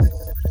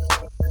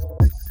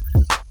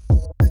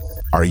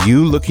Are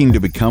you looking to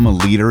become a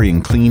leader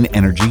in clean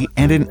energy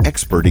and an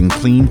expert in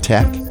clean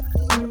tech?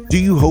 Do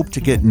you hope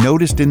to get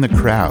noticed in the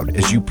crowd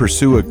as you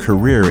pursue a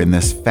career in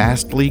this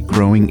fastly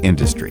growing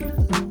industry?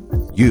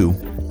 You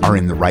are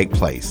in the right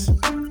place.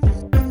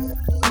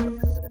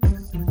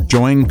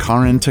 Join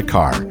Karan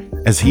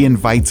Takar as he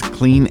invites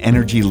clean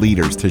energy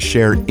leaders to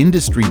share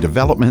industry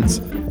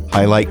developments,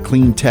 highlight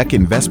clean tech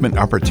investment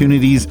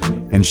opportunities,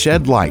 and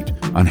shed light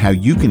on how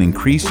you can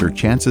increase your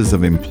chances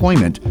of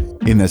employment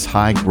in this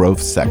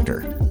high-growth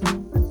sector.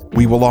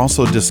 We will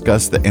also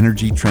discuss the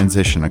energy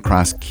transition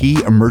across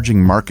key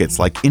emerging markets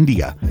like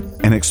India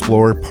and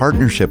explore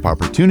partnership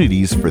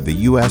opportunities for the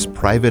U.S.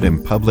 private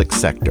and public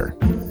sector.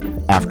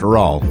 After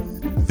all,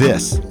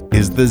 this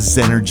is the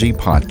Zenergy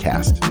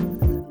Podcast.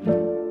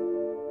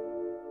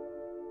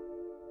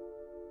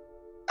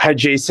 Hi,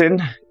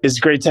 Jason. It's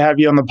great to have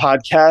you on the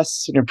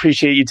podcast and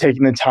appreciate you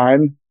taking the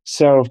time.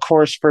 So, of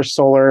course, First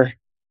Solar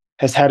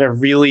has had a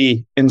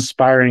really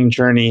inspiring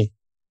journey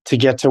to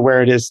get to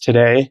where it is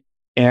today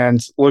and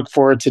look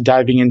forward to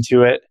diving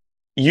into it.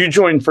 You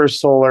joined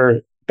First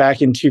Solar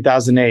back in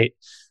 2008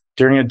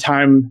 during a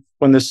time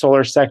when the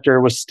solar sector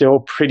was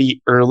still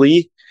pretty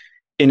early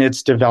in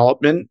its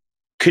development.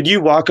 Could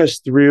you walk us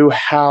through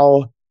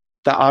how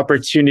the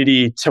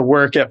opportunity to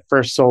work at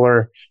First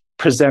Solar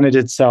presented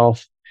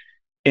itself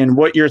and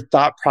what your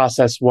thought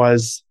process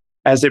was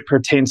as it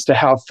pertains to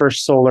how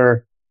First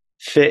Solar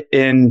fit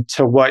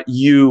into what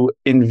you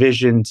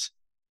envisioned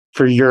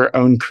for your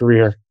own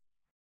career?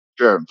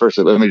 Sure. First,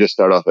 let me just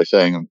start off by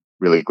saying I'm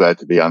really glad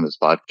to be on this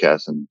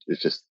podcast, and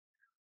it's just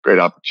a great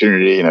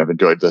opportunity, and I've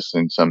enjoyed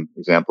listening to some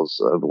examples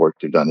of the work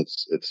you've done.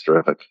 It's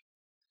terrific.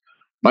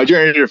 My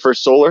journey to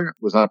First Solar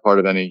was not part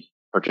of any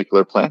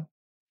particular plan.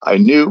 I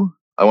knew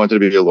I wanted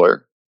to be a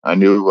lawyer. I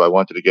knew I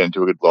wanted to get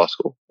into a good law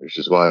school, which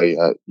is why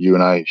you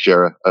and I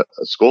share a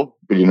school,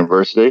 a good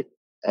university.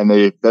 And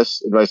the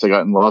best advice I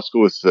got in law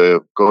school was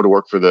to go to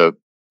work for the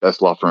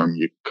best law firm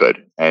you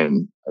could.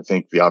 And I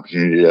think the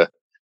opportunity to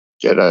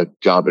get a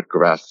job at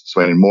Cravath,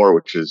 Swaine & Moore,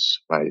 which is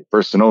my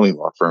first and only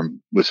law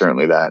firm, was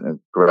certainly that. And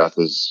Cravath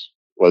was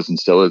and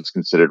still is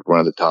considered one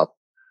of the top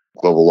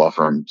global law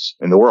firms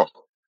in the world.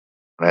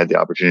 I had the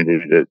opportunity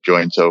to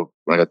join. So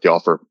when I got the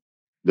offer,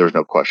 there was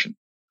no question.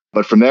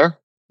 But from there,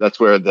 that's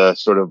where the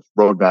sort of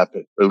roadmap,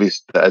 at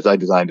least as I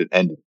designed it,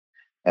 ended,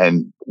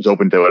 and was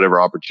open to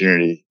whatever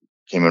opportunity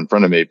came in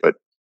front of me. But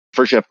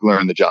first you have to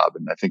learn the job.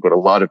 And I think what a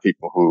lot of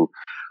people who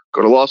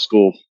go to law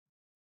school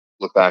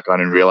look back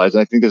on and realize,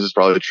 and I think this is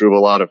probably true of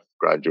a lot of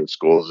graduate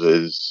schools,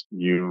 is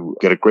you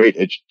get a great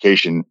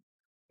education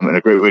and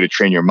a great way to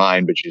train your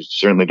mind, but you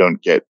certainly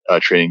don't get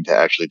training to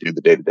actually do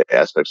the day-to-day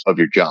aspects of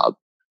your job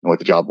and what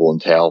the job will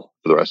entail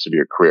for the rest of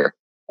your career.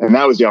 And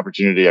that was the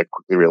opportunity I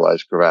quickly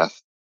realized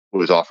Cravath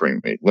was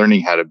offering me,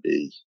 learning how to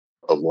be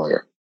a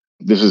lawyer.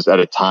 This is at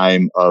a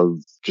time of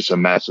just a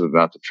massive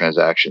amount of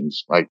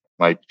transactions.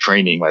 My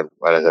training, as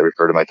I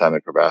refer to my time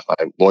at Cravath,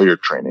 my lawyer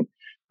training,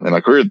 and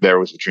my career there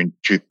was between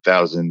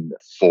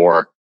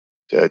 2004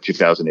 to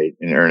 2008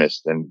 in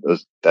earnest. And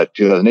that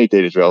 2008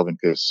 date is relevant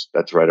because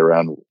that's right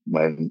around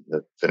when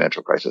the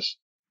financial crisis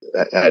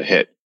had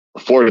hit.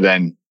 Before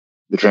then,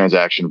 the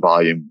transaction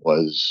volume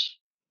was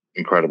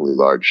incredibly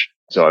large.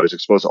 So I was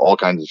exposed to all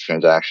kinds of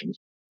transactions,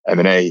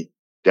 M&A,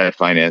 debt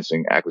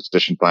financing,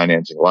 acquisition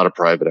financing, a lot of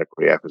private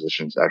equity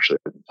acquisitions actually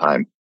at the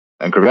time.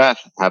 And Cravath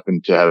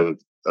happened to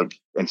have,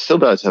 and still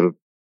does have, a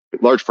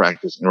large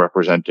practice in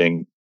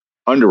representing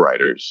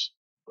underwriters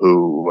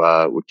who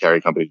would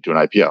carry companies to an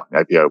IPO.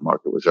 The IPO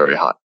market was very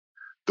hot.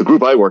 The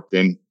group I worked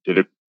in did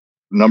a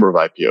number of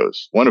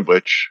IPOs, one of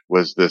which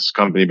was this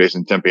company based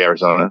in Tempe,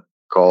 Arizona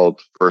called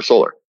First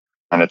Solar.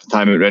 And at the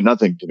time, it meant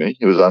nothing to me.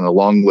 It was on a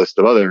long list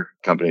of other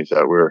companies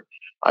that were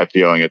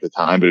IPOing at the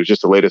time, but it was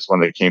just the latest one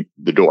that came to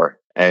the door.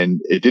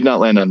 And it did not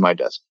land on my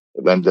desk.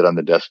 It landed on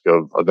the desk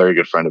of a very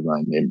good friend of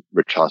mine named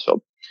Rich Hausfeld.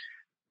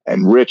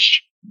 And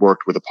Rich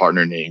worked with a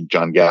partner named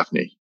John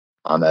Gaffney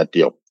on that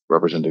deal,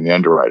 representing the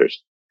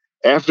underwriters.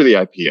 After the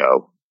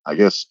IPO, I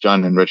guess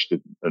John and Rich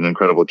did an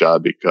incredible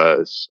job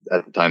because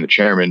at the time, the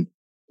chairman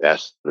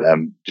asked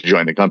them to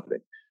join the company.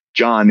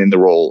 John in the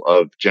role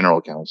of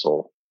general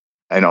counsel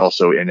and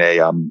also in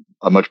a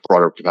much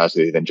broader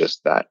capacity than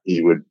just that.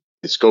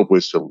 His scope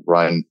was to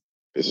run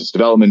business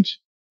development,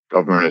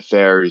 government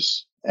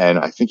affairs, and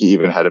I think he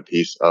even had a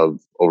piece of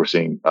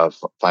overseeing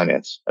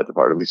finance at the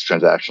part, at least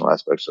transactional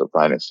aspects of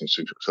financing,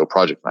 so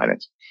project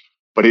finance.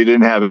 But he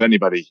didn't have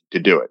anybody to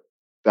do it.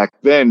 Back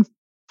then,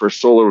 First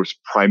Solar was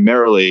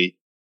primarily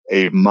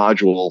a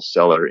module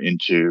seller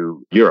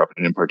into Europe,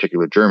 and in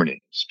particular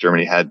Germany.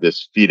 Germany had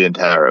this feed-in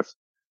tariff,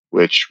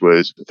 which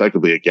was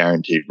effectively a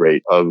guaranteed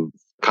rate of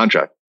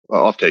contract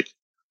offtake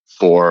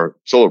for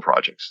solar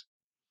projects.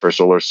 First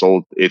Solar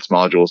sold its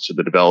modules to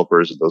the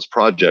developers of those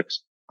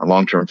projects on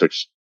long-term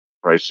fixed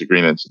price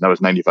agreements, and that was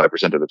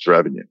 95% of its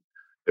revenue.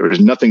 There was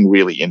nothing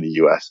really in the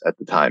U.S. at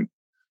the time,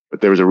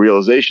 but there was a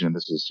realization, and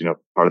this is,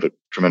 part of the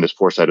tremendous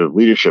foresight of the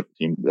leadership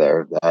team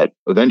there, that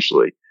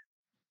eventually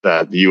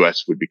that the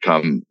U.S. would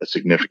become a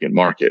significant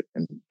market.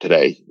 And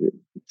today,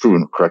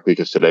 proven correctly,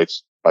 because today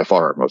it's by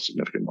far our most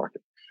significant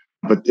market.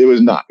 But it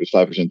was not. It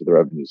was 5% of the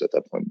revenues at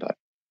that point in time.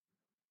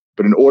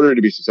 But in order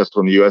to be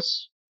successful in the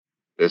US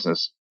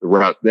business, the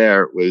route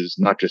there was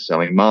not just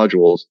selling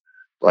modules,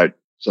 but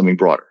something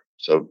broader.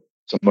 So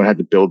someone had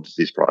to build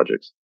these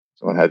projects.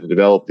 Someone had to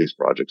develop these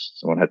projects.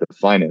 Someone had to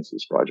finance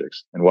these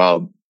projects. And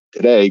while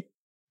today,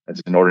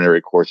 it's an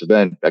ordinary course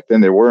event, back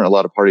then there weren't a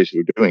lot of parties who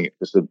were doing it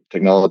because the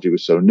technology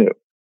was so new.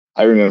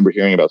 I remember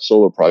hearing about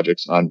solar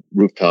projects on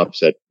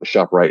rooftops at a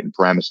ShopRite in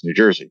Paramus, New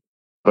Jersey,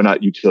 but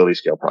not utility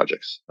scale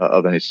projects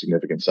of any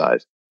significant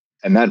size.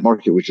 And that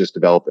market was just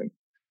developing,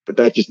 but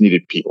that just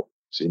needed people.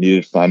 So you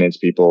needed finance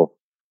people,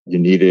 you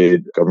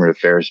needed government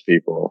affairs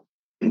people,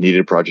 you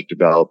needed project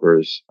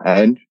developers,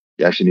 and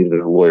you actually needed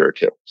a lawyer or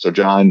two. So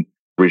John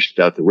reached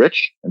out to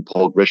Rich and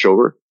pulled Rich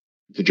over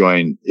to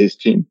join his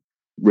team.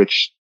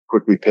 Rich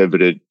quickly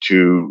pivoted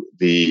to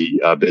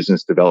the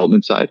business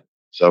development side.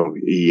 So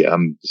he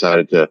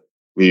decided to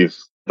leave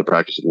the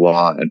practice of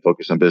law and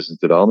focus on business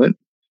development.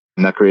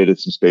 And that created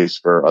some space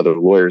for other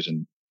lawyers.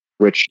 And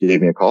Rich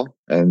gave me a call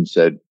and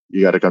said,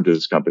 you got to come to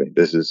this company.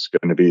 This is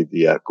going to be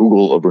the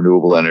Google of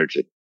renewable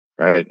energy,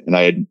 right? And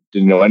I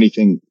didn't know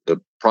anything.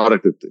 The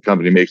product that the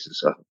company makes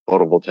is a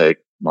photovoltaic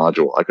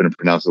module. I couldn't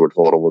pronounce the word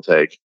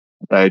photovoltaic.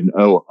 I had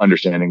no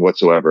understanding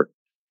whatsoever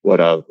what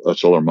a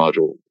solar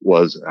module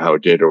was, how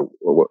it did, or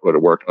what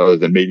it worked, other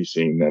than maybe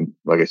seeing them,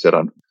 like I said,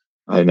 on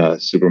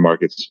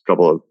supermarkets, a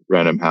couple of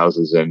random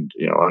houses, and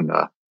on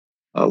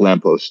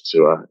lampposts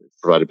who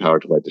provided power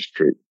to light the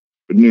street,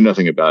 but knew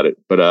nothing about it.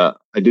 But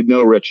I did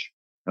know Rich,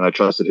 and I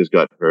trusted his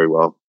gut very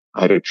well.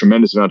 I had a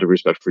tremendous amount of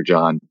respect for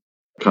John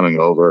coming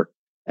over,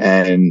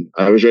 and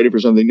I was ready for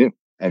something new.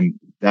 And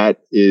that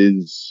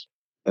is,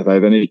 if I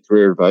have any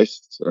career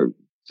advice, or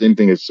same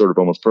thing as sort of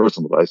almost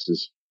personal advice,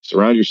 is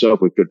surround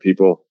yourself with good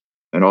people,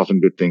 and often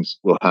good things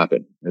will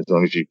happen as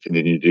long as you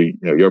continue to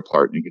do your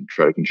part and you can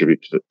try to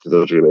contribute to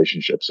those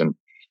relationships. And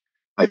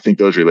I think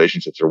those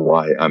relationships are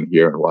why I'm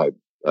here and why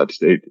I've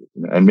stayed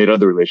and made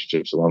other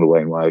relationships along the way,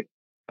 and why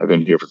I've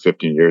been here for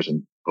 15 years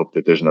and hope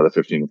that there's another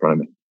 15 in front of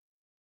me.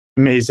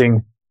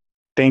 Amazing.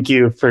 Thank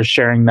you for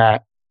sharing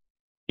that.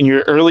 In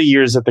your early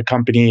years at the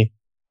company,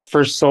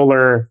 First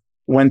Solar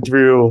went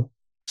through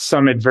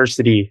some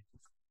adversity.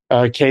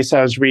 A case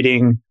I was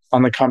reading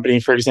on the company,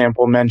 for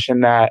example,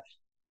 mentioned that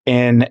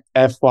in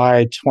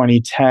FY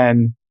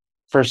 2010,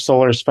 First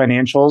Solar's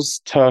financials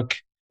took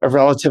a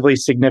relatively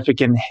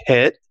significant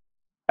hit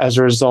as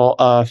a result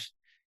of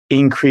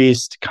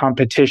increased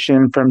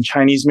competition from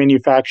Chinese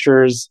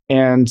manufacturers,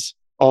 and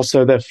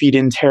also the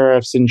feed-in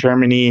tariffs in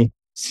Germany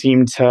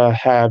seem to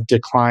have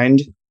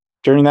declined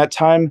during that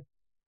time.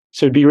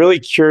 So I'd be really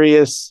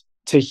curious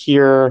to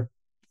hear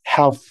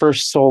how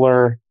First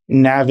Solar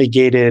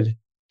navigated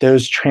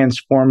those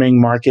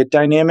transforming market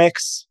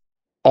dynamics.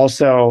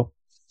 Also,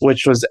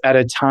 which was at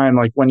a time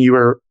like when you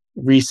were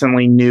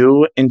recently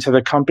new into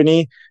the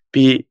company,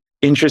 be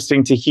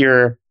interesting to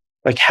hear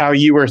like how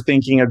you were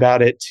thinking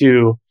about it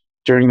too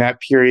during that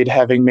period,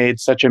 having made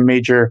such a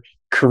major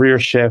career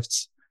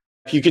shift.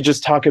 If you could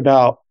just talk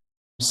about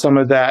some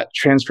of that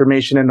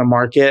transformation in the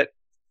market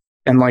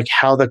and like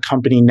how the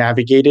company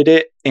navigated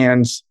it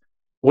and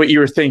what you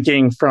were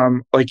thinking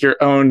from like your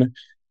own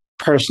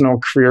personal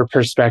career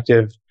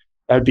perspective,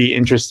 that'd be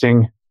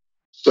interesting.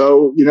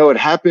 So, it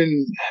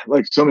happened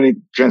like so many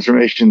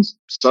transformations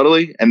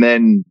subtly and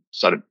then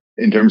sudden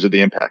in terms of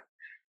the impact.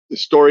 The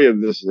story of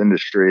this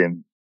industry,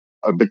 and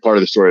a big part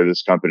of the story of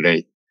this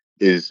company,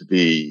 is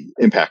the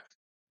impact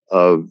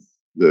of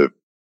the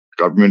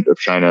government of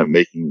China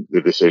making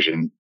the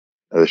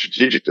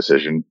strategic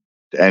decision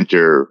to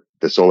enter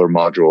the solar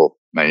module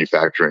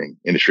manufacturing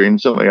industry and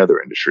so many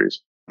other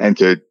industries, and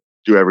to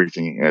do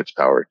everything in its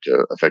power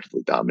to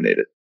effectively dominate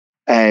it.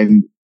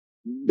 And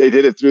they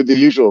did it through the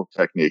usual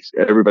techniques.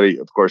 Everybody,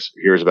 of course,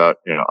 hears about,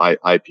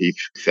 IP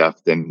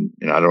theft, and,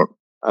 I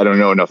don't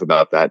know enough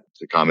about that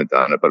to comment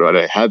on it, but what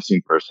I have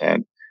seen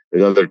firsthand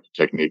is other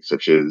techniques,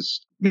 such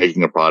as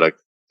making a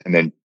product and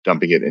then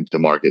dumping it into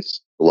markets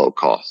below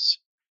costs,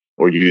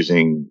 or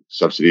using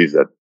subsidies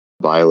that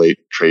violate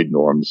trade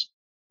norms,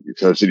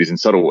 subsidies in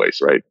subtle ways,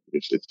 right?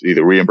 It's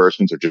either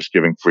reimbursements or just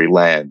giving free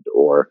land,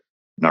 or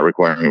not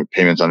requiring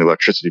payments on the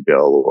electricity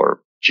bill,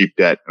 or cheap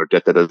debt, or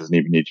debt that doesn't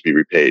even need to be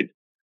repaid.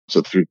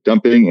 So through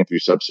dumping and through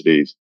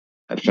subsidies,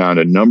 I found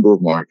a number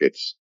of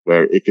markets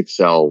where it could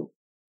sell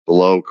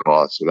below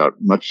cost without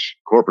much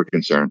corporate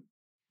concern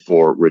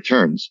for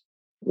returns,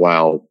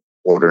 while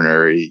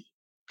ordinary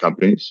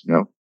companies,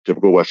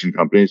 typical Western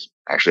companies,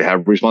 actually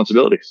have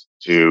responsibilities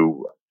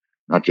to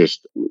not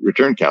just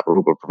return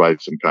capital, but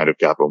provide some kind of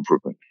capital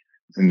improvement.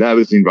 And that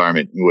was the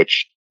environment in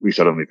which we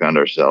suddenly found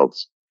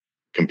ourselves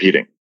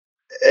competing.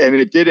 And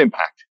it did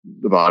impact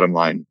the bottom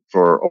line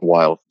for a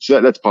while. So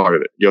that's part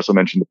of it. You also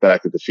mentioned the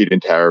fact that the feed-in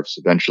tariffs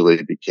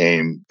eventually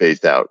became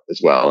phased out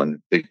as well. And a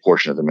big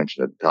portion, as I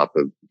mentioned at the top,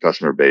 of the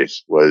customer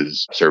base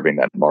was serving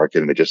that market,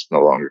 and they just no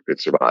longer could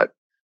survive.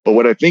 But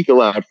what I think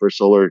allowed for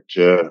solar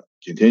to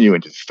continue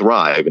and to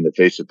thrive in the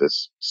face of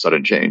this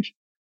sudden change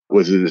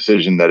was the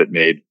decision that it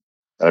made,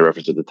 that I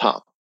referenced at the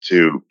top,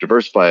 to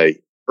diversify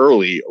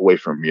early away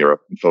from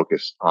Europe and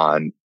focus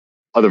on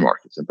other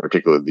markets, in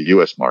particular the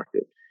US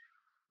market.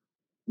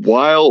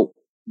 While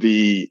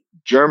the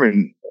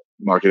German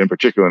market in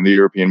particular and the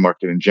European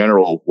market in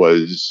general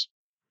was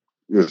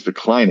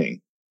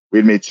declining, we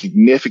had made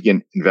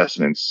significant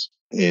investments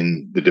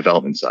in the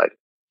development side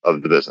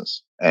of the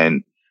business.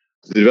 And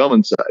the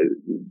development side,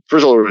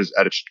 First Solar is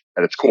at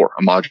its core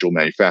a module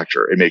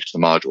manufacturer. It makes the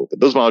module, but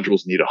those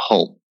modules need a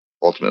home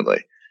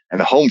ultimately. And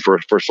the home for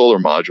a solar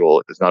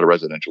module is not a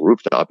residential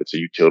rooftop; it's a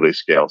utility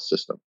scale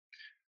system.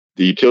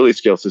 The utility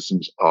scale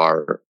systems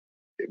are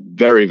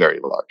very, very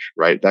large,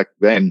 right? Back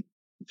then,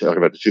 talking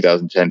about the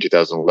 2010,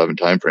 2011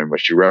 timeframe,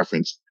 which you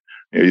referenced,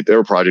 there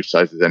were project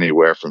sizes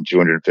anywhere from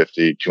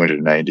 250,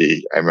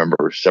 290. I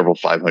remember several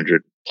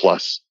 500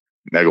 plus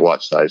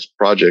megawatt size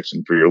projects.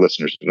 And for your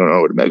listeners who don't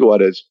know what a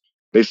megawatt is,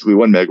 basically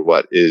 1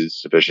 megawatt is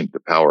sufficient to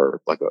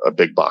power like a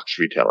big box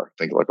retailer.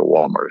 Think like a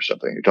Walmart or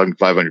something. You're talking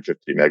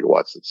 550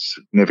 megawatts. It's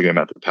a significant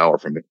amount of power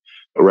from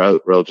a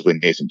relatively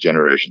nascent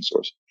generation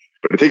source.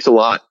 But it takes a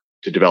lot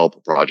to develop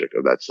a project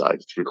of that size.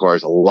 It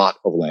requires a lot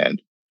of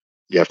land.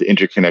 You have to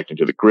interconnect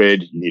into the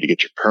grid. You need to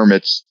get your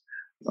permits.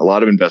 A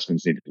lot of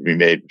investments need to be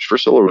made, which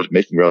First Solar was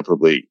making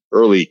relatively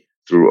early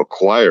through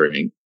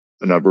acquiring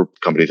a number of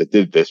companies that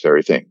did this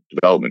very thing,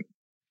 development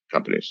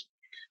companies.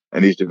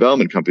 And these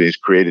development companies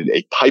created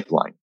a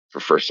pipeline for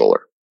First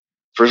Solar.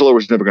 First Solar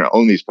was never going to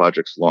own these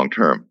projects long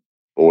term.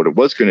 But what it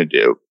was going to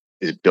do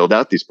is build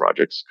out these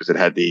projects because it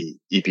had the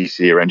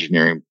EPC or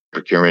engineering,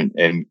 procurement,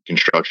 and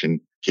construction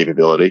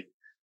capability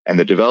and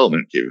the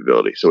development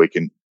capability. So it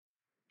can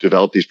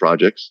develop these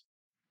projects,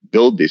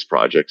 build these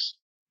projects,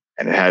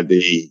 and it had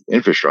the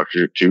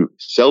infrastructure to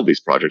sell these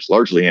projects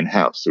largely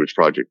in-house through its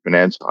project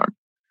finance arm.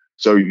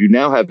 So you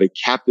now have a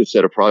captive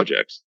set of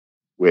projects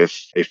with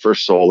a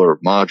First Solar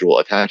module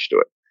attached to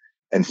it.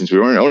 And since we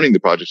weren't owning the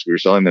projects, we were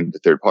selling them to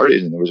third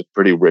parties, and there was a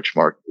pretty rich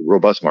market,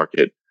 robust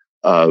market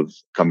of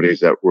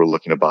companies that were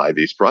looking to buy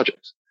these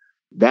projects.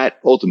 That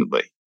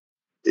ultimately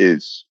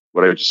is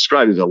what I would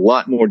describe as a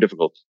lot more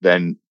difficult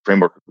than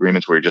framework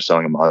agreements where you're just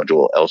selling a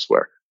module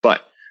elsewhere.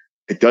 But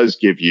it does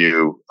give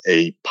you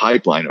a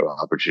pipeline of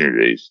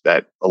opportunities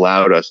that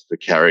allowed us to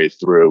carry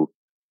through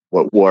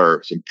what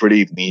were some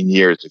pretty lean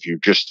years if you're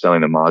just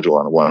selling the module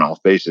on a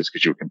one-off basis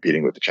because you were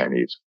competing with the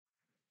Chinese.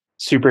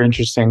 Super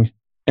interesting.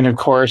 And of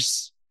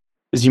course,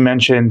 as you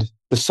mentioned,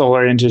 the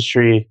solar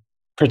industry,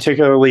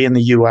 particularly in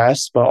the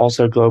US, but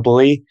also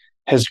globally,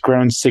 has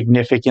grown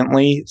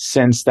significantly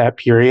since that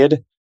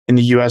period. In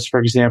the US, for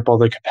example,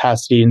 the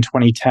capacity in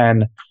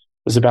 2010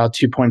 was about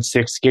 2.6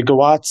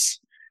 gigawatts.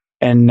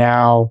 And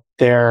now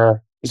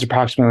there is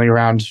approximately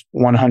around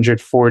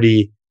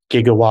 140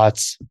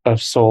 gigawatts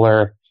of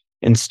solar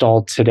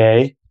installed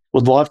today.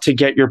 Would love to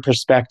get your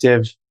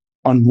perspective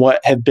on what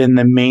have been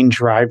the main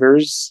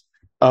drivers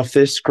of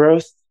this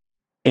growth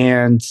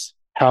and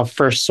how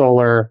First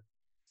Solar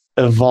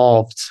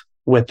evolved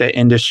with the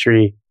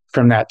industry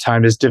from that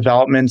time. Is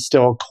development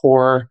still a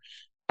core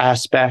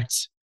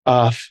aspect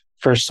of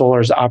First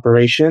Solar's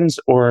operations,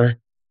 or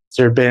has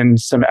there been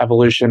some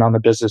evolution on the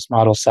business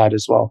model side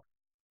as well?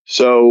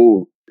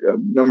 So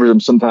numbers I'm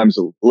sometimes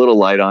a little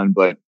light on,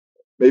 but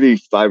maybe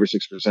 5 or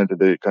 6% of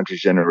the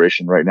country's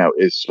generation right now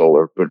is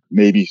solar, but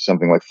maybe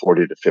something like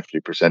 40 to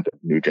 50% of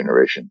new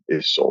generation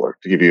is solar,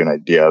 to give you an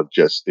idea of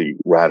just the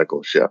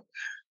radical shift.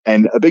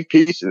 And a big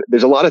piece,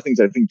 there's a lot of things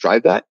that I think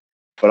drive that,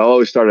 but I'll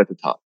always start at the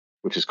top,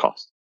 which is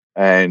cost.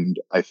 And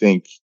I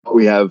think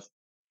we have,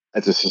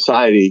 as a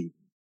society,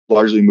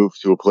 largely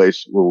moved to a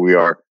place where we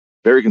are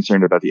very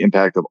concerned about the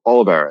impact of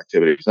all of our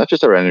activities, not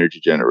just our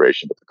energy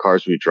generation, but the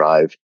cars we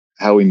drive,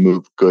 how we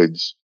move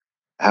goods,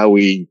 how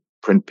we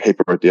print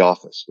paper at the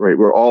office, right?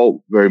 We're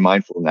all very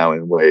mindful now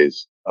in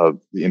ways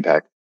of the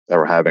impact that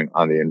we're having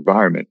on the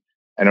environment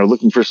and are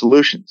looking for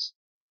solutions.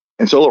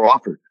 And solar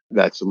offered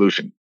that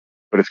solution,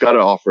 but it's got to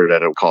offer it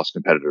at a cost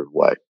competitive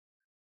way.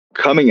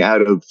 Coming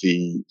out of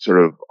the sort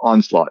of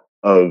onslaught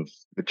of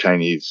the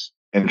Chinese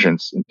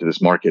entrance into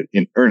this market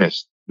in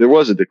earnest, there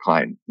was a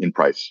decline in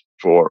price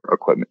for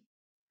equipment,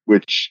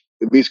 which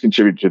at least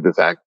contributed to the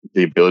fact,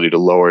 the ability to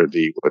lower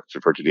what's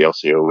referred to the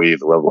LCOE,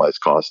 the levelized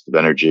cost of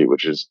energy,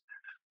 which is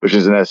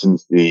in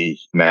essence the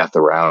math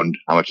around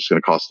how much it's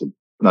going to cost to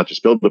not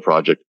just build the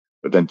project,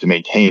 but then to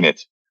maintain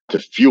it, to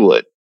fuel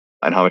it,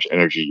 and how much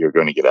energy you're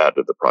going to get out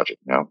of the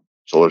project. Now,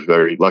 solar is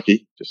very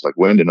lucky, just like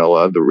wind and a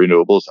lot of the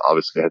renewables,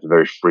 obviously has a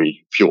very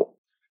free fuel.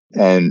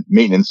 And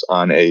maintenance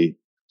on a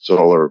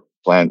solar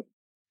plant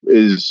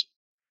is,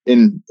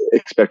 in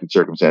expected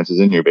circumstances,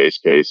 in your base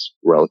case,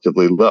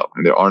 relatively low.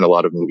 And there aren't a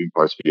lot of moving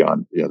parts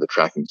beyond, the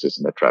tracking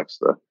system that tracks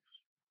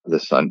the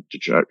sun to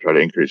try to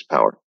increase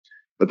power.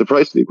 But the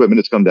price of the equipment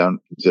has come down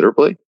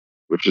considerably,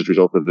 which has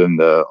resulted in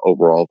the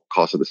overall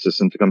cost of the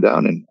system to come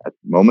down. And at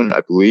the moment,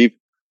 I believe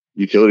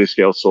utility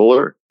scale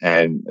solar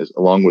and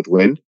along with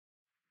wind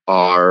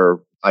are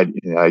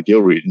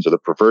ideal regions, or the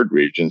preferred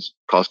regions,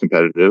 cost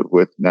competitive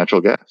with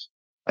natural gas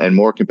and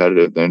more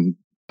competitive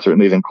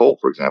certainly than coal,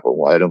 for example.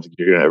 Why I don't think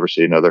you're going to ever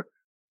see another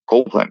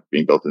coal plant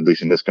being built, at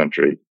least in this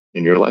country,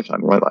 in your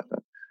lifetime, or my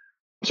lifetime.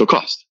 So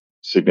cost.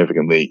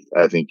 significantly,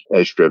 I think,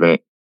 edge driven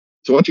it.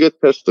 So once you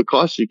get past the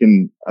costs, you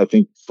can, I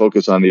think,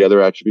 focus on the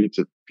other attributes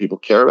that people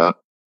care about.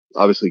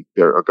 Obviously,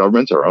 there are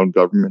governments, our own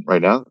government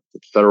right now, at the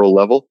federal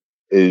level,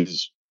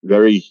 is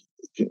very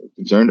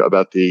concerned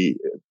about the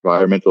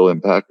environmental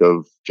impact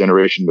of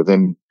generation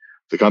within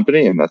the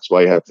company. And that's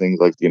why you have things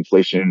like the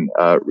Inflation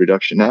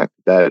Reduction Act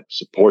that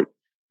support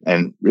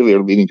and really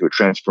are leading to a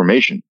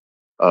transformation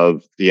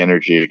of the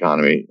energy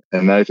economy.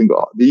 And I think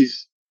all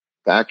these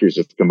factors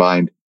have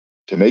combined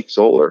to make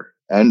solar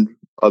and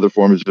other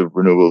forms of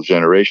renewable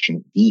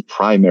generation the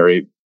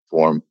primary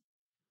form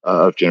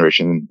of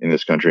generation in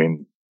this country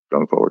and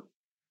going forward.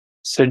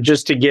 So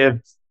just to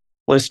give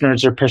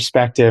listeners a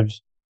perspective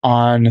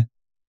on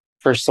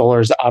First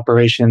Solar's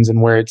operations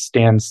and where it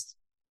stands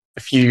a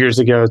few years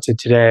ago to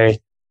today,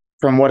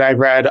 from what I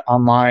read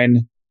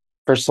online,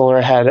 First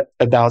Solar had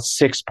about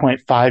 6.5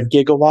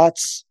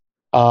 gigawatts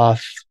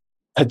of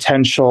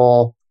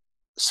potential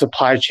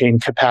supply chain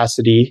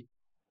capacity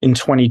in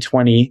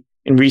 2020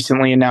 and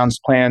recently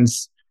announced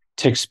plans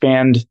to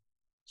expand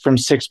from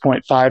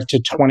 6.5 to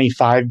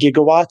 25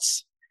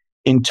 gigawatts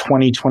in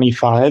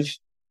 2025.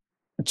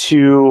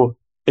 To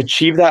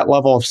achieve that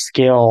level of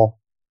scale,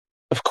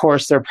 of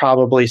course, there are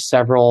probably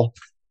several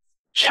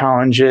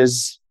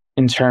challenges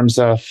in terms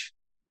of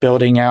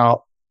building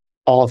out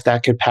all of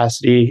that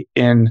capacity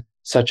in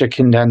such a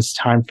condensed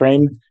time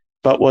frame,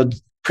 but would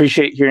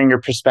appreciate hearing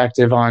your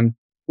perspective on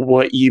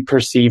what you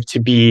perceive to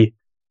be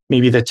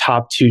maybe the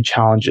top two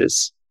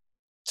challenges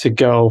to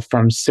go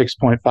from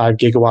 6.5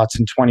 gigawatts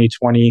in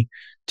 2020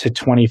 to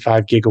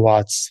 25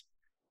 gigawatts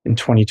in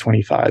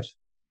 2025.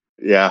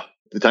 Yeah,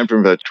 the time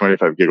frame of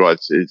 25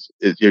 gigawatts is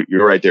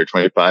you're right there,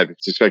 25.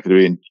 It's expected to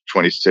be in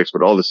 26,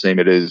 but all the same,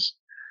 it is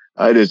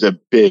a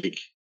big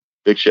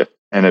shift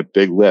and a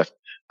big lift.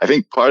 I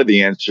think part of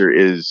the answer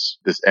is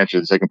this answer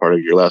to the second part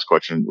of your last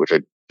question, which I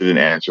didn't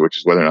answer, which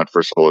is whether or not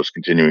First Solar is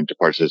continuing to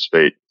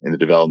participate in the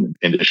development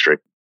industry.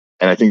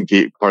 And I think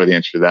part of the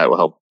answer to that will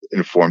help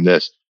inform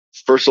this.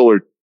 First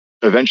Solar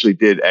eventually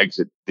did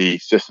exit the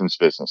systems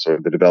business or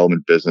the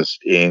development business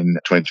in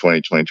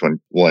 2020,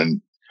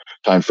 2021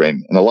 timeframe.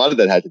 And a lot of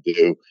that had to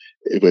do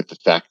with the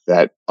fact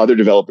that other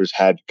developers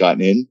had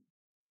gotten in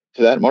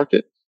to that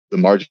market. The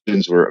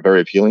margins were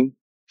very appealing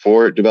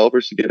for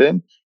developers to get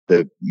in.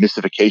 The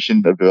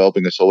mystification of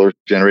developing a solar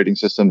generating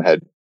system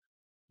had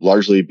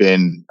largely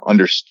been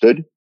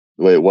understood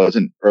the way it was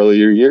in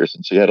earlier years.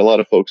 And so you had a lot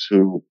of folks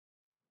who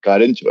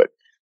got into it.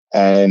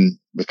 And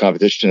with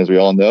competition, as we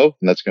all know,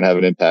 and that's going to have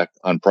an impact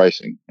on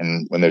pricing.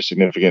 And when there's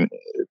significant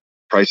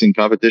pricing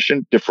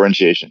competition,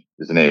 differentiation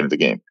is the name of the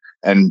game.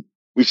 And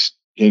we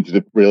came to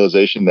the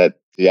realization that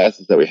the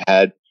assets that we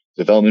had,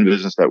 the development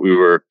business that we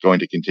were going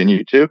to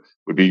continue to,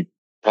 would be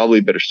probably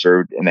better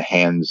served in the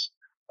hands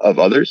of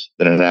others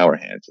than in our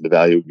hands. So the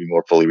value would be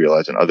more fully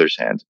realized in others'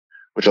 hands,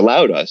 which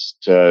allowed us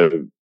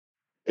to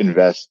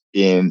invest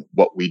in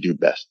what we do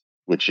best,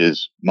 which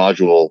is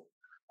module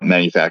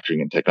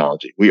manufacturing and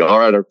technology. We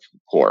are at our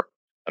core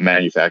a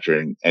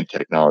manufacturing and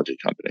technology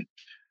company.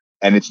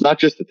 And it's not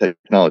just the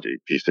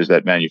technology piece, there's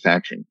that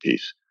manufacturing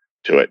piece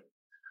to it.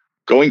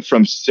 Going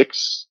from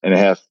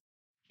 6.5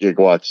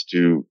 gigawatts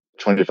to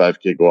 25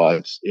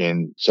 gigawatts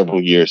in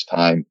several years'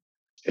 time,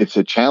 it's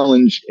a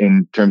challenge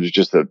in terms of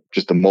just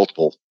the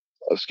multiple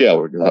of scale.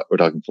 We're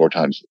talking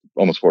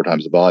almost four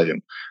times the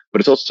volume,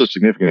 but it's also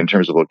significant in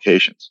terms of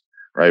locations,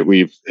 right?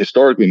 We've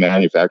historically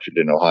manufactured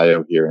in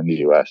Ohio here in the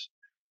U.S.,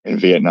 in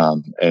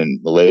Vietnam and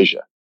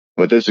Malaysia.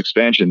 But this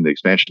expansion, the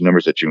expansion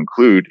numbers that you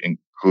include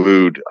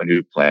a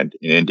new plant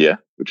in India,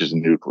 which is a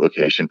new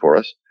location for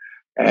us,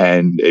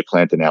 and a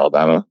plant in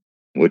Alabama,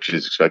 which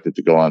is expected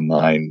to go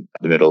online in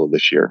the middle of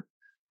this year,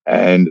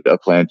 and a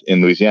plant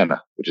in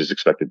Louisiana, which is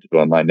expected to go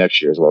online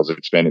next year, as well as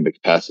expanding the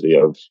capacity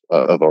of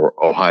our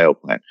Ohio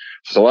plant.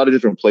 So there's a lot of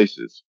different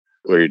places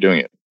where you're doing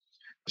it.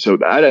 So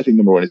that, I think,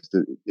 number one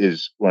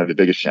is one of the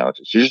biggest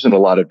challenges. You're just in a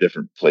lot of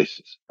different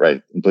places,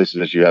 right? In places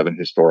that you haven't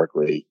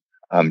historically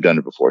done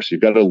it before. So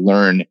you've got to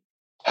learn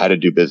how to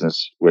do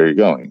business where you're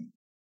going.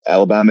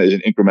 Alabama is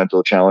an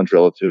incremental challenge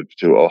relative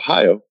to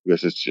Ohio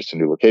because it's just a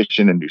new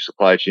location, a new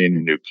supply chain, a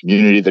new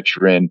community that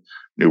you're in,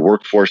 new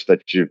workforce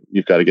that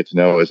you've got to get to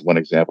know as one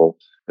example.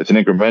 It's an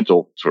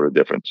incremental sort of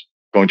difference.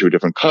 Going to a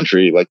different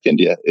country like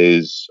India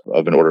is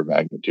of an order of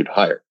magnitude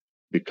higher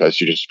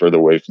because you're just further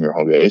away from your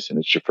home base and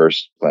it's your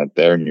first plant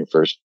there and your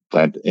first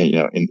plant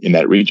in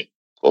that region.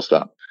 Full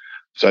stop.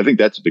 So I think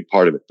that's a big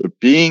part of it. But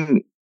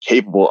being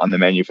capable on the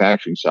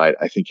manufacturing side,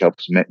 I think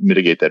helps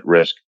mitigate that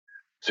risk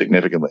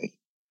significantly.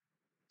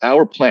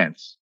 Our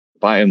plants,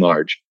 by and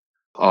large,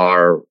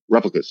 are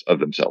replicas of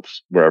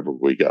themselves wherever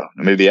we go.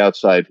 And maybe the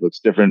outside looks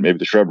different. Maybe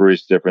the shrubbery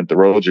is different. The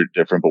roads are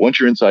different. But once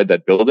you're inside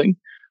that building,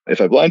 if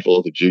I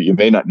blindfolded you, you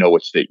may not know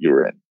what state you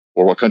were in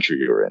or what country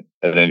you were in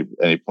at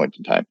any point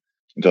in time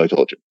until I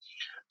told you.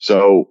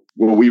 So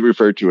what we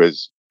refer to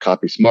as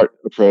copy smart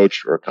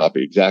approach or a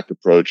copy exact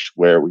approach,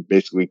 where we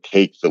basically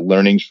take the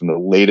learnings from the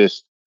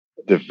latest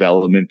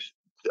development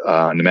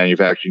on the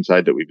manufacturing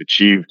side that we've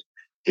achieved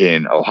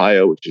in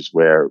Ohio, which is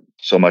where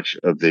so much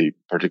of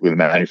particularly the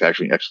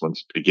manufacturing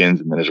excellence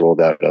begins and then is rolled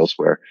out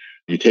elsewhere.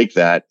 You take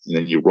that and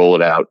then you roll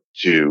it out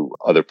to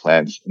other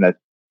plants, and that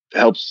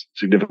helps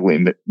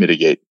significantly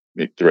mitigate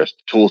the risk.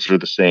 The tools are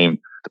the same,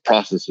 the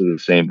processes are the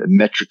same, the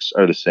metrics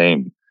are the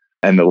same,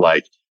 and the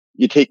like.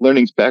 You take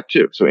learnings back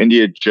too. So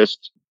India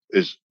just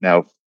is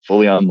now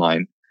fully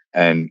online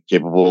and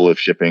capable of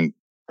shipping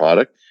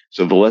product.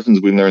 So the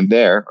lessons we learned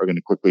there are going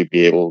to quickly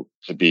be able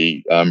to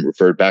be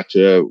referred back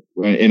to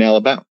in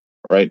Alabama,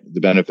 right? The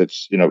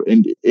benefits,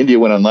 India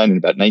went online in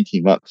about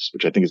 19 months,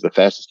 which I think is the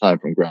fastest time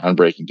from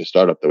groundbreaking to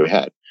startup that we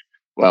had.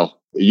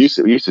 Well, we used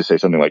to say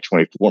something like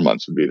 24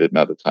 months would be the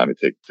amount of time it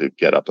takes to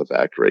get up a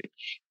factory.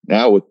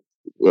 Now with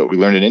what we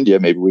learned in India,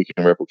 maybe we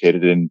can replicate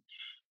it in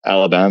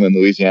Alabama and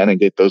Louisiana and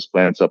get those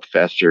plants up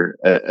faster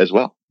as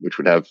well, which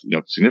would have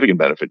significant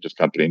benefit to the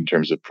company in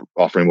terms of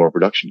offering more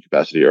production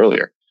capacity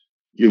earlier.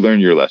 You learn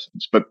your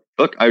lessons. But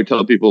look, I would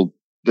tell people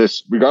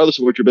this, regardless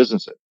of what your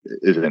business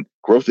is in,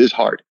 growth is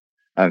hard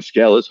and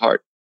scale is hard.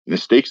 The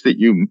mistakes that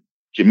you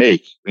can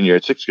make when you're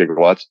at 6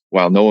 gigawatts,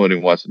 while no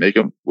one wants to make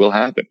them, will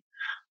happen.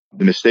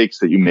 The mistakes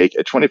that you make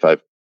at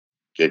 25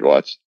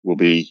 gigawatts will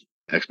be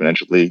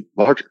exponentially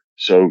larger.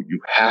 So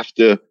you have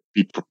to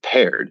be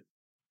prepared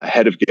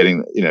ahead of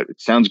getting,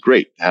 it sounds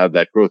great to have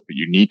that growth, but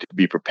you need to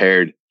be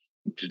prepared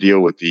to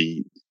deal with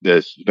the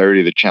severity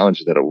of the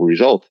challenges that it will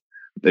result,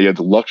 that you have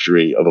the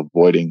luxury of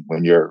avoiding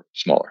when you're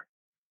smaller.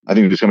 I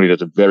think this company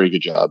does a very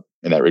good job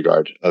in that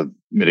regard of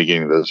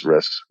mitigating those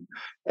risks.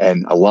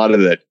 And a lot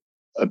of that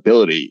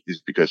ability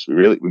is because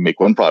we make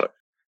one product,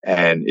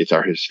 and it's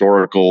our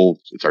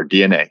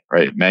DNA,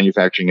 right?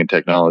 Manufacturing and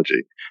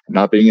technology.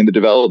 Not being in the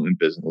development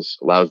business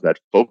allows that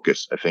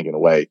focus, I think, in a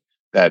way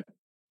that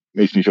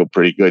makes me feel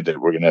pretty good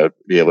that we're going to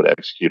be able to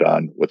execute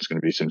on what's going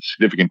to be some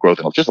significant growth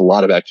and just a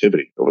lot of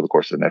activity over the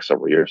course of the next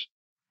several years.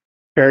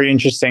 Very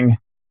interesting.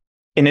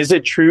 And is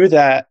it true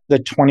that the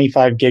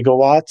 25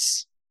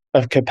 gigawatts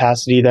of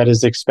capacity that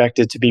is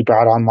expected to be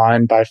brought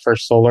online by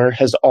First Solar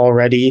has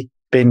already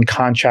been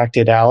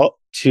contracted out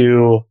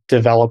to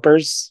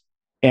developers?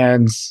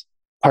 And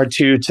part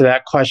two to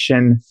that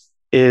question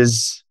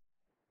is,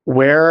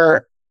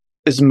 where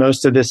is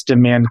most of this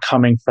demand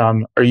coming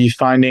from? Are you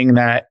finding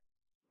that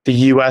the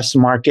US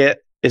market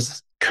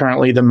is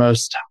currently the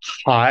most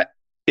hot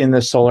in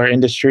the solar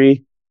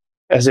industry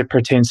as it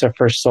pertains to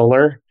First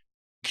Solar?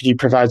 Could you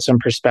provide some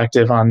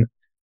perspective on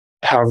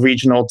how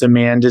regional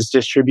demand is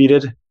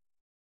distributed?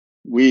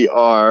 We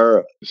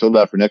are sold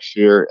out for next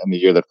year and the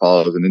year that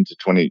follows and into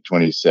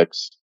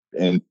 2026,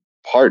 in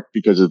part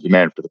because of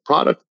demand for the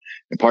product,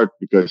 in part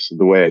because of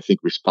the way I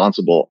think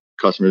responsible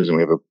customers, and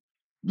we have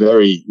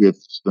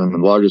some of the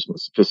largest,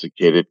 most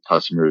sophisticated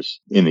customers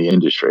in the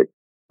industry,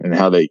 and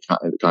how they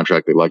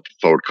contract. They like the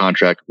forward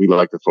contract. We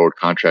like the forward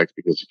contract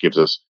because it gives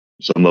us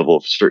some level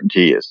of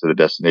certainty as to the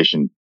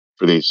destination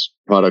for these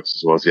products,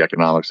 as well as the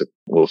economics that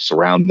will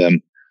surround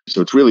them.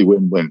 So it's really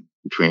win-win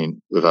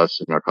with us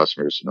and our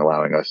customers and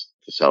allowing us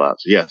to sell out.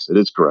 So yes, it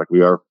is correct.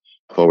 We are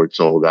forward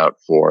sold out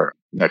for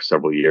the next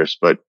several years,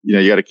 but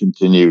you got to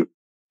continue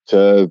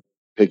to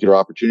pick your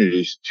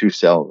opportunities to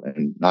sell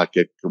and not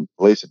get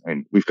complacent. I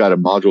mean, we've got a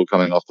module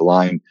coming off the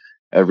line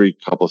every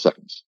couple of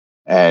seconds,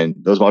 and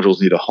those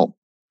modules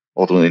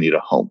ultimately need a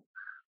home.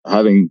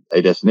 Having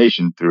a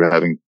destination through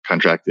having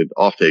contracted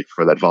offtake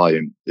for that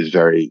volume is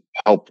very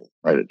helpful,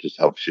 right? It just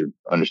helps you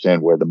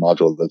understand where the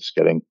module that's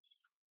getting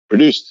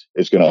produced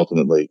is going to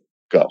ultimately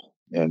go.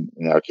 And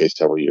in our case,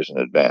 several years in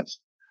advance.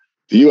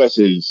 The U.S.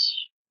 is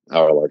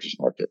our largest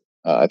market.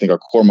 I think our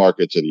core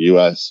markets are the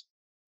U.S.,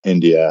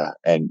 India,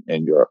 and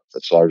Europe.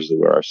 That's largely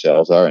where our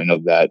sales are. And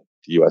of that,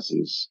 the U.S.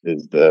 is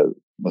the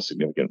most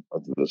significant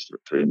of those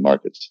three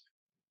markets.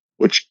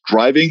 What's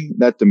driving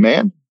that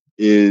demand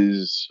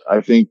is,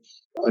 I think,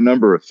 a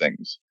number of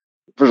things.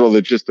 First of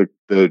all, just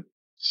the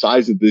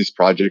size of these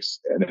projects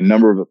and a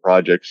number of the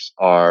projects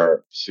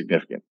are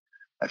significant.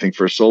 I think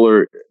First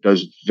Solar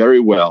does very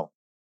well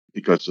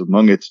because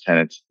among its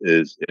tenets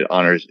is it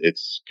honors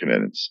its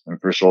commitments.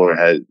 And First Solar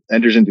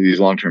enters into these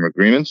long-term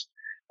agreements.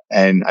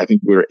 And I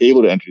think we were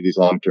able to enter these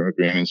long-term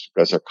agreements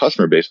because our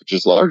customer base, which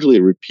is largely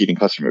a repeating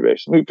customer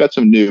base. And we've got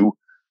some new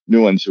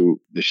ones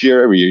who this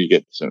year, every year you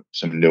get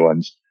some new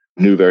ones,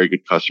 new very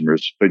good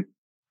customers. But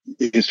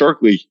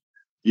historically,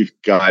 you've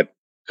got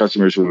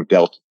customers who have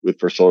dealt with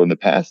First Solar in the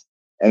past,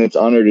 and it's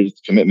honored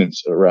its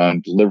commitments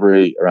around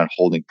delivery, around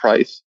holding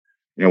price.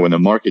 When the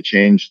market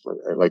changed,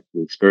 like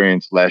we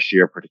experienced last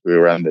year,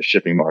 particularly around the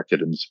shipping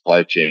market and the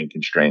supply chain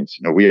constraints,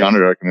 we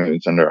honored our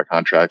commitments under our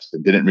contracts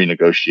and didn't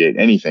renegotiate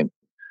anything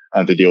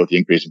to deal with the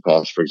increase in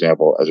costs, for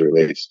example, as it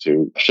relates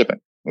to shipping.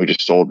 We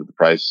just sold at the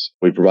price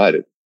we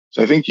provided.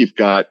 So I think you've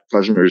got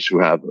customers who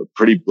have a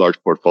pretty large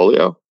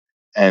portfolio,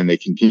 and they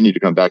continue to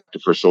come back to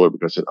First Solar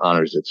because it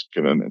honors its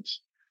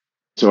commitments.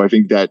 So I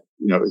think that,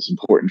 it's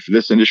important for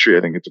this industry.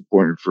 I think it's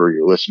important for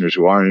your listeners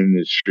who aren't in the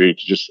industry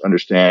to just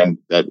understand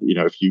that,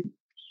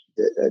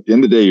 at the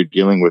end of the day, you're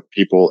dealing with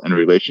people and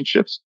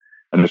relationships.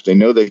 And if they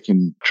know they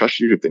can trust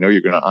you, if they know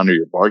you're going to honor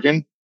your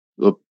bargain,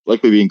 they'll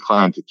likely be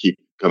inclined to keep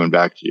coming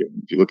back to you.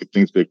 If you look at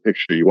things big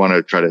picture, you want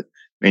to try to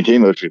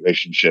maintain those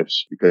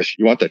relationships because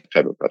you want that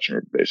type of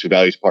customer base who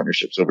values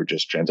partnerships over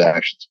just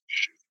transactions.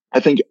 I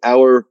think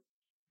our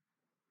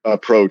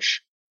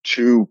approach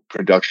to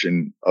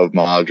production of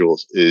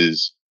modules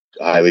is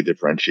highly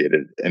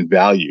differentiated and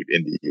valued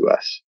in the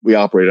US. We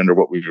operate under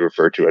what we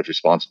refer to as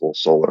responsible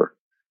solar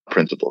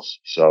principles.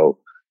 So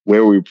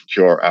where we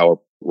procure our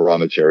raw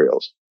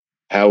materials,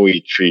 how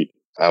we treat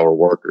our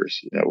workers.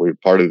 We're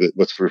part of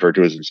what's referred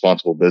to as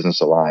Responsible Business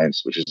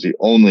Alliance, which is the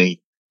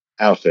only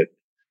outfit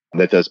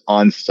that does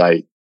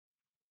on-site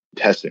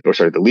testing,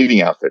 the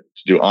leading outfit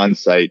to do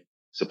on-site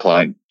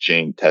supply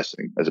chain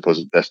testing as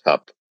opposed to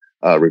desktop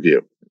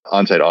review,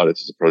 on-site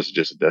audits as opposed to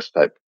just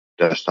a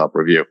desktop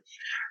review.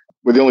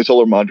 We're the only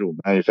solar module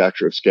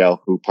manufacturer of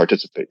scale who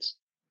participates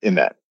in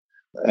that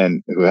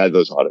and who had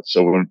those audits.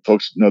 So when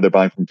folks know they're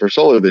buying from First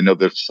Solar, they know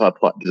the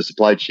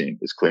supply chain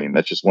is clean.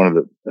 That's just one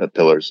of the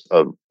pillars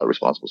of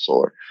responsible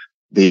solar.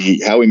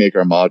 How we make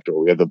our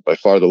module, we have by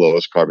far the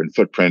lowest carbon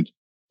footprint,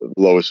 the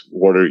lowest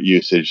water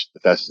usage,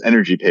 the fastest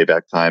energy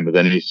payback time of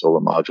any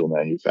solar module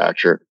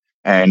manufacturer.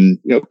 And,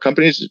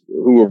 companies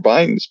who are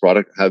buying this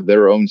product have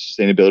their own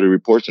sustainability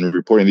reports and are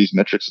reporting these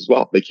metrics as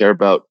well. They care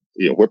about,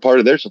 we're part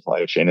of their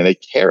supply chain and they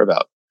care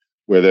about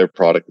where their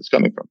product is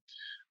coming from.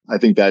 I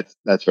think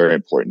that's very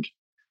important.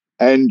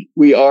 And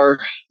we are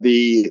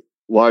the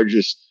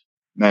largest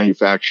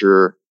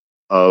manufacturer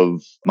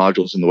of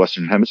modules in the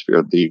Western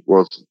Hemisphere, the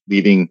world's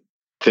leading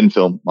thin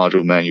film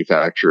module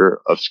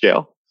manufacturer of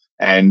scale.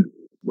 And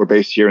we're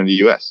based here in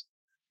the US.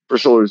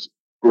 First Solar's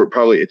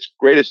probably its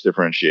greatest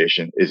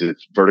differentiation is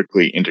its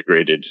vertically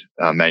integrated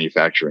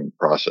manufacturing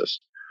process.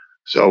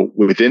 So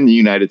within the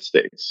United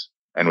States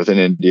and within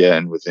India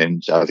and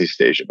within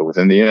Southeast Asia, but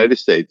within the United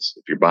States,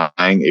 if you're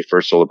buying a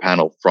First Solar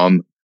panel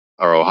from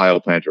our Ohio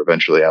plant or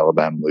eventually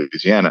Alabama,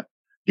 Louisiana,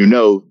 you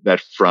know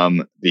that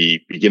from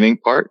the beginning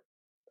part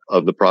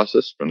of the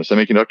process, from the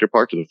semiconductor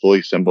part to the fully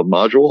assembled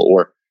module,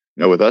 or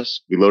with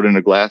us, we load in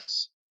a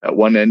glass at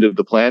one end of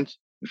the plant,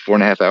 and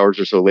 4.5 hours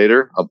or so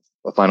later,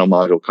 a final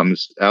module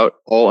comes out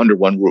all under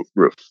one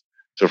roof.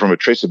 So from a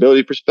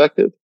traceability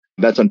perspective,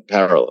 that's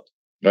unparalleled,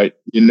 right?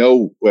 You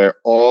know where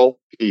all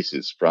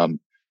pieces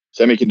from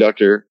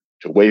semiconductor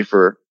to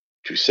wafer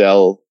to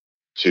cell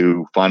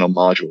to final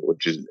module,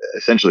 which is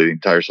essentially the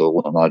entire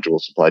solar module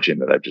supply chain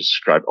that I've just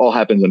described, all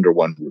happens under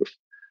one roof.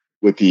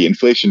 With the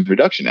Inflation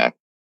Reduction Act,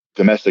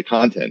 domestic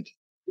content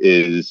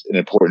is an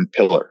important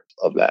pillar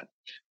of that.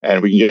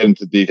 And we can get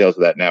into the details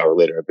of that now or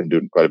later. I've been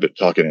doing quite a bit of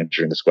talking and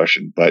answering this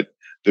question, but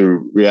the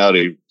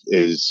reality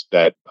is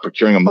that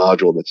procuring a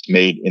module that's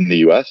made in the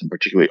US, and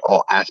particularly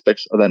all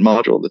aspects of that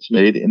module that's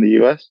made in the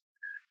US,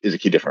 is a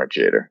key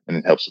differentiator, and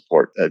it helps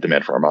support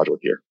demand for our module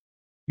here.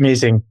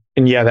 Amazing.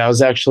 And yeah, that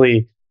was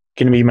actually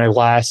going to be my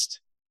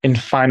last and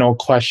final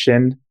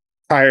question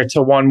prior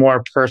to one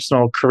more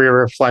personal career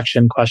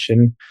reflection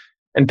question.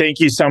 And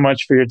thank you so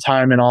much for your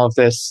time, and all of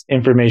this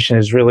information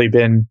has really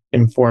been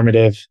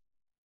informative.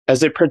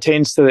 As it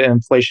pertains to the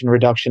Inflation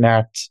Reduction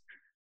Act,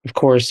 of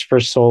course,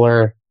 First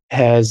Solar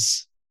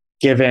has,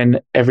 given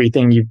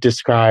everything you've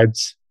described,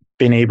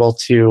 been able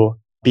to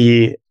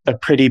be a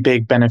pretty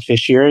big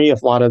beneficiary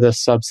of a lot of the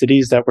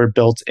subsidies that were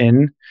built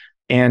in.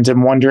 And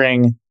I'm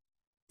wondering,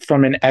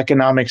 from an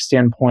economic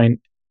standpoint,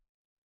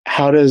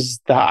 how does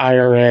the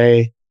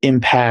IRA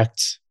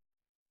impact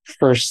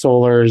First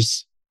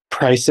Solar's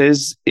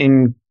prices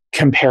in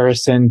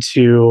comparison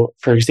to,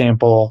 for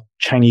example,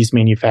 Chinese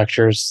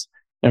manufacturers?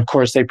 And of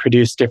course, they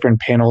produce different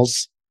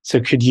panels.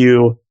 So could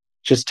you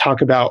just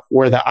talk about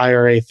where the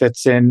IRA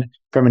fits in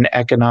from an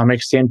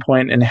economic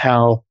standpoint and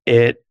how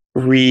it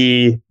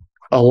realigns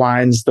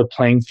the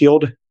playing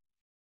field?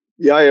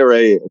 The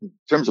IRA, in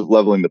terms of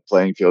leveling the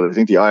playing field, I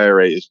think the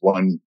IRA is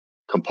one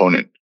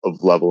component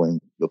of leveling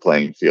the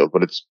playing field,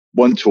 but it's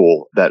one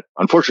tool that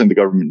unfortunately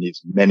the government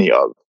needs many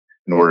of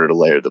in order to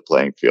layer the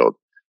playing field.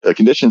 The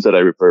conditions that I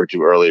referred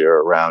to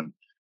earlier around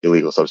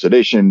illegal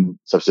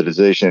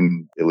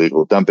subsidization,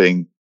 illegal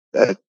dumping,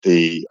 that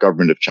the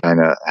government of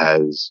China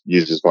has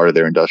used as part of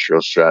their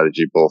industrial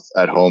strategy, both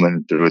at home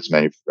and through its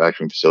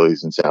manufacturing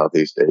facilities in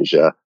Southeast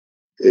Asia,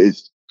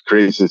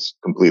 creates this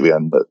completely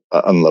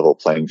unlevel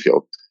playing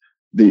field.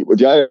 The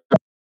IRA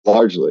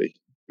largely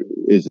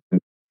is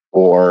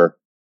for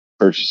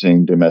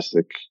purchasing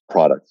domestic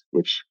product,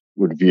 which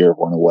would veer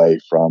one away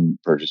from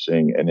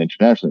purchasing an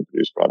internationally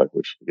produced product,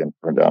 which again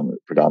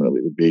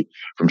predominantly would be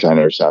from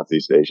China or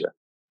Southeast Asia,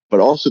 but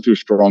also through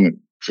strong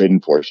trade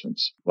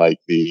enforcements like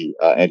the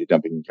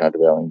anti-dumping and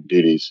countervailing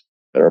duties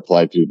that are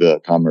applied through the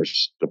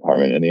Commerce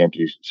Department and the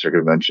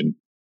anti-circumvention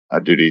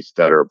duties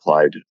that are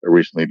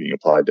recently being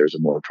applied. There's a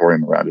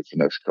moratorium around it for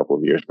the next couple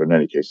of years, but in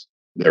any case,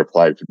 they're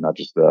applied for not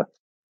just the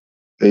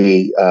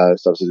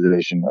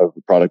subsidization of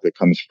the product that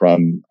comes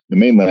from the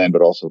mainland,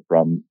 but also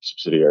from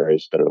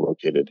subsidiaries that are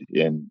located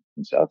in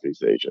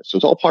Southeast Asia. So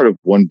it's all part of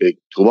one big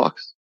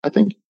toolbox, I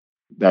think,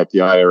 that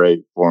the IRA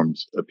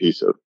forms a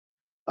piece of.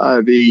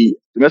 The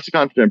domestic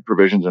content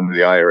provisions under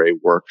the IRA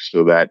work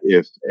so that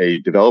if a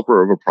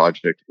developer of a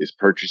project is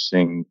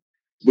purchasing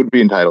would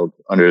be entitled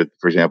under,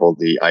 for example,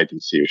 the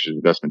ITC, which is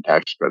investment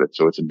tax credit.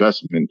 So its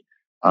investment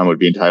would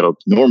be entitled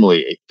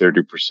normally a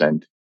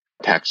 30%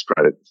 tax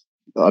credit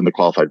on the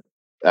qualified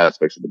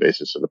aspects of the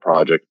basis of the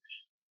project.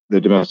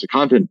 The domestic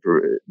content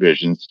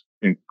provisions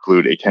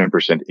include a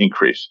 10%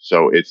 increase.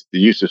 So it's the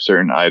use of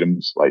certain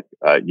items like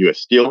U.S.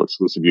 steel,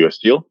 exclusive U.S.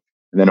 steel,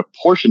 and then a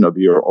portion of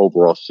your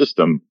overall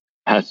system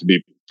has to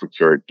be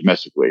procured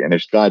domestically. And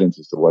there's guidance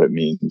as to what it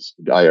means,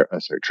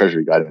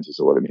 Treasury guidance as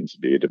to what it means to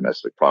be a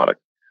domestic product.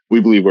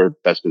 We believe we're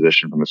best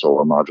positioned from a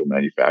solar module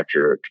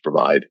manufacturer to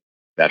provide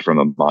that from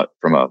a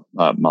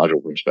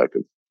module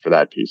perspective for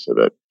that piece of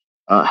it.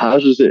 How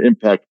does it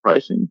impact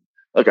pricing?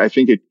 Look, I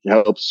think it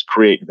helps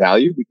create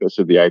value because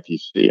of the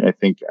ITC. And I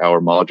think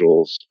our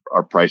modules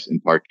are priced in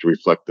part to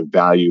reflect the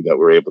value that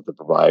we're able to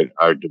provide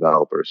our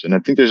developers. And I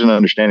think there's an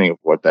understanding of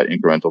what that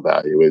incremental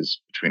value is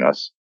between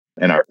us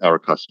and our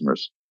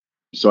customers.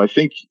 So I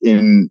think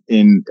in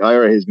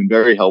IRA has been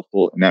very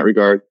helpful in that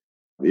regard.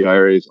 The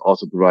IRA has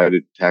also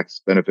provided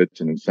tax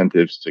benefits and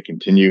incentives to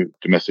continue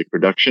domestic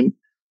production.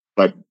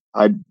 But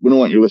I wouldn't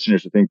want your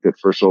listeners to think that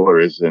First Solar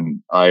is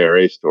an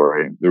IRA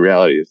story. The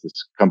reality is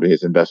this company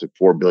has invested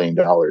 $4 billion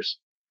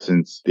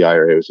since the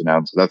IRA was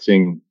announced without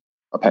seeing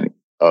a penny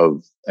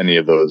of any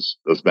of those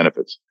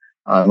benefits,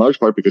 in large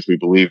part because we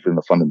believe in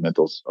the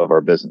fundamentals of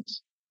our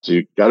business. So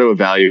you've got to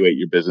evaluate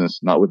your business,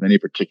 not with any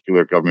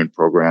particular government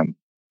program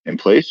in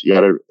place. You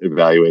got to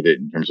evaluate it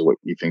in terms of what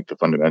you think the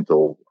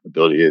fundamental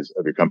ability is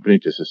of your company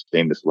to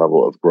sustain this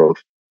level of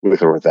growth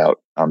with or without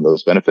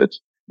those benefits.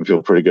 We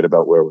feel pretty good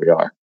about where we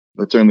are.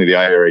 But certainly the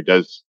IRA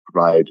does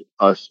provide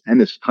us and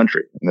this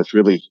country, and that's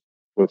really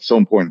what's so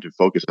important to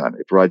focus on.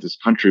 It provides this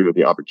country with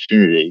the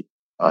opportunity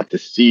to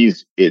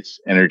seize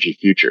its energy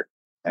future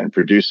and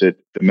produce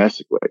it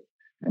domestically.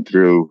 And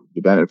through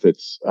the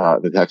benefits,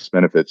 the tax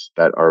benefits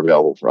that are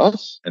available for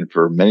us and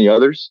for many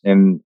others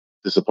in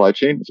the supply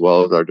chain, as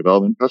well as our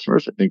development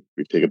customers, I think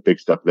we take a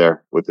big step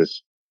there with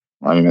this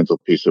monumental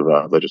piece of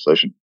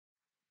legislation.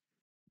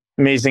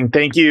 Amazing.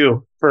 Thank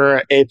you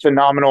for a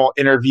phenomenal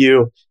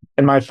interview.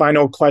 And my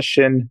final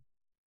question.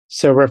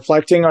 So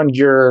reflecting on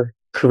your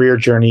career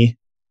journey,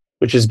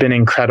 which has been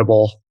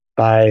incredible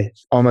by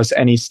almost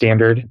any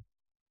standard,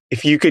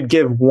 if you could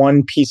give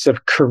one piece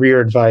of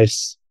career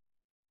advice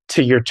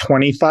to your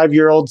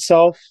 25-year-old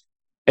self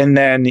and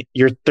then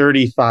your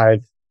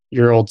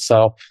 35-year-old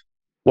self,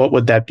 what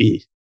would that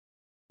be?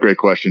 Great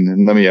question.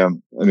 And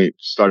let me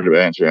start with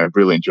answering. I've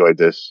really enjoyed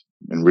this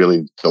and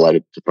really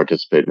delighted to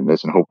participate in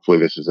this. And hopefully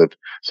this is of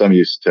some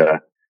use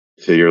to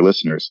your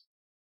listeners.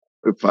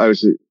 If I was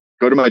to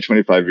go to my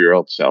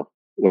 25-year-old self,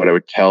 what I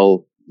would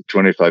tell the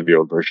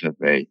 25-year-old version of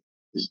me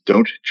is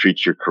don't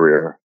treat your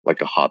career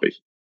like a hobby.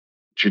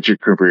 Treat your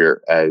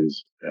career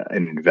as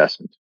an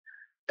investment.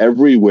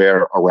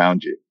 Everywhere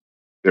around you,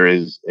 there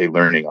is a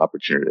learning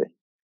opportunity,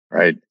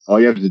 right? All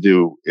you have to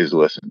do is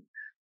listen.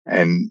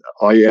 And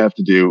all you have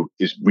to do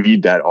is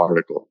read that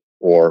article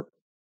or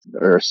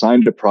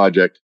assigned a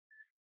project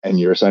and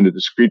you're assigned a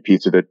discrete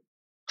piece of it.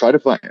 Try to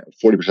find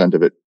 40%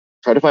 of it.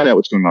 Try to find out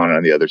what's going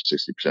on the other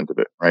 60% of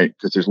it, right?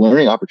 Because there's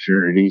learning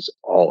opportunities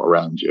all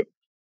around you.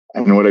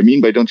 And what I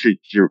mean by don't treat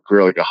your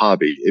career like a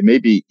hobby, it may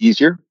be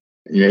easier.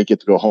 You may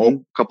get to go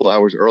home a couple of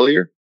hours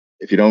earlier.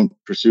 If you don't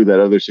pursue that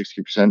other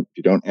 60%, if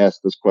you don't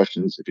ask those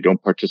questions, if you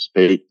don't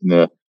participate in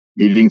the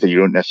meetings that you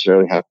don't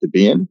necessarily have to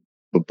be in,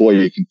 but boy,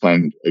 you can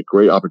find a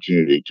great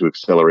opportunity to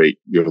accelerate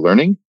your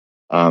learning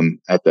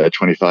at the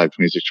 25,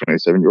 26,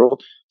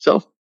 27-year-old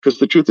self. Because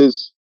the truth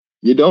is,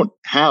 you don't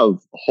have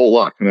a whole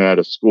lot coming out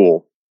of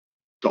school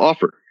to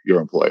offer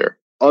your employer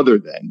other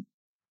than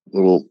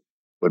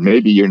what may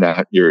be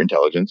your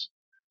intelligence,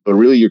 but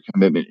really your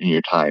commitment and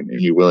your time and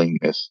your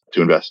willingness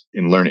to invest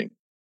in learning.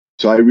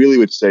 So I really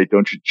would say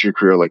don't treat your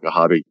career like a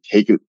hobby.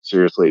 Take it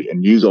seriously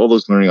and use all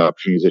those learning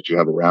opportunities that you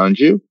have around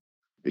you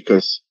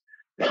because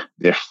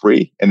they're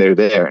free and they're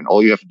there. And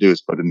all you have to do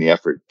is put in the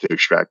effort to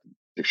extract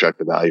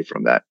the value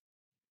from that.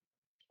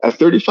 At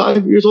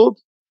 35 years old,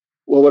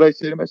 what would I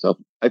say to myself?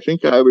 I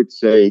think I would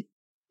say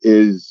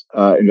is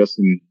invest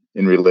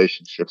in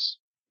relationships.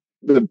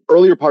 The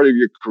earlier part of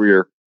your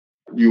career,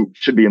 you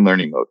should be in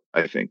learning mode,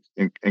 I think,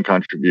 in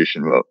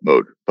contribution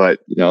mode. But,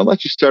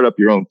 unless you start up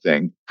your own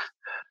thing,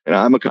 and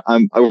I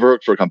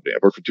worked for a company.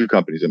 I've worked for two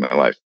companies in my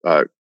life,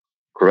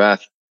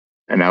 Cravath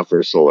and now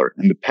First Solar.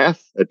 And the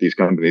path at these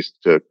companies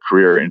to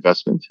career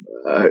investment,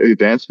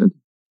 advancement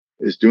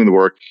is doing the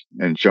work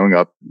and showing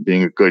up,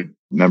 being a good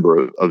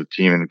member of the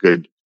team and a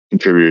good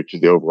contributor to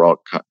the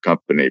overall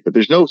company. But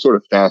there's no sort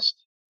of fast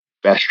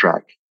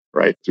track,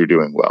 right, through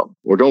doing well.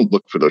 Or don't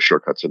look for those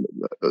shortcuts and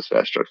those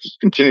fast tracks.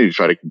 Just continue to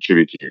try to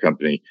contribute to your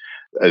company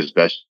as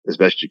best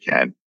you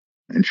can.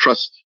 And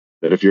trust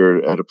that if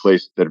you're at a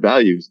place that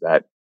values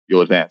that,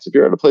 you'll advance. If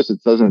you're at a place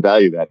that doesn't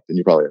value that, then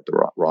you're probably at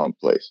the wrong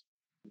place.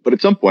 But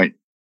at some point,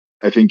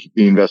 I think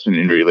the investment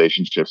in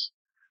relationships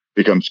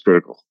becomes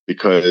critical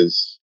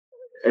because,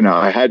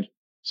 I had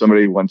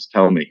somebody once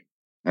tell me,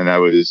 and I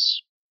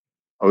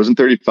wasn't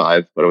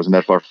 35, but I wasn't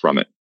that far from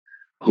it,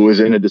 who was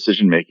in a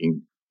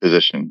decision-making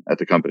position at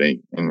the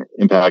company and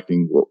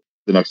impacting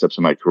the next steps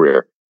in my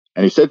career.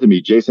 And he said to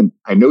me, Jason,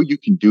 I know you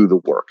can do the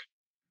work.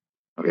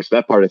 Okay, so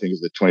that part I think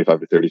is the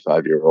 25 to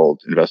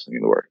 35-year-old investing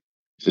in the work.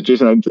 He said,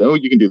 Jason, I know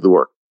you can do the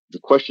work. The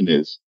question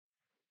is,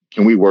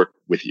 can we work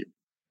with you?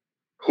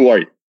 Who are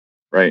you?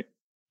 Right?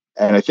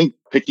 And I think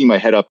picking my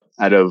head up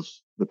out of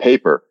the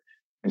paper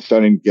and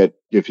starting to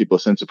give people a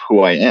sense of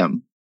who I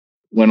am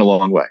went a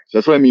long way. So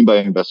that's what I mean by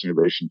investing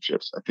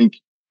relationships. I think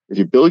if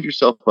you build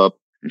yourself up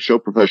and show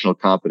professional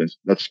competence,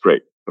 that's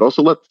great. But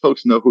also let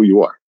folks know who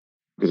you are.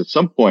 Because at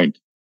some point,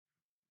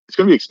 it's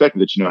going to be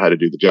expected that you know how to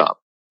do the job.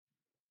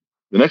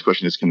 The next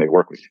question is, can they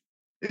work with you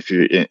if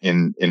you're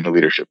in a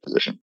leadership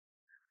position?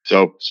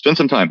 So spend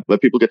some time.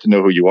 Let people get to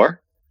know who you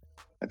are.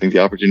 I think the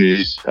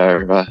opportunities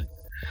are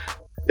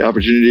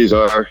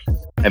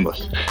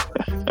endless.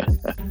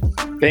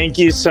 Thank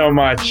you so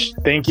much.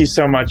 Thank you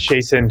so much,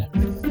 Jason.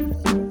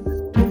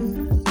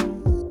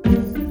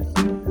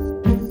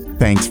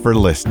 Thanks for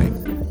listening.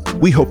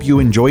 We hope you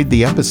enjoyed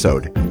the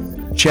episode.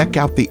 Check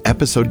out the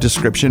episode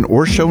description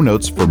or show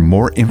notes for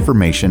more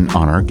information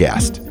on our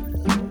guest.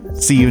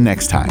 See you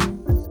next time.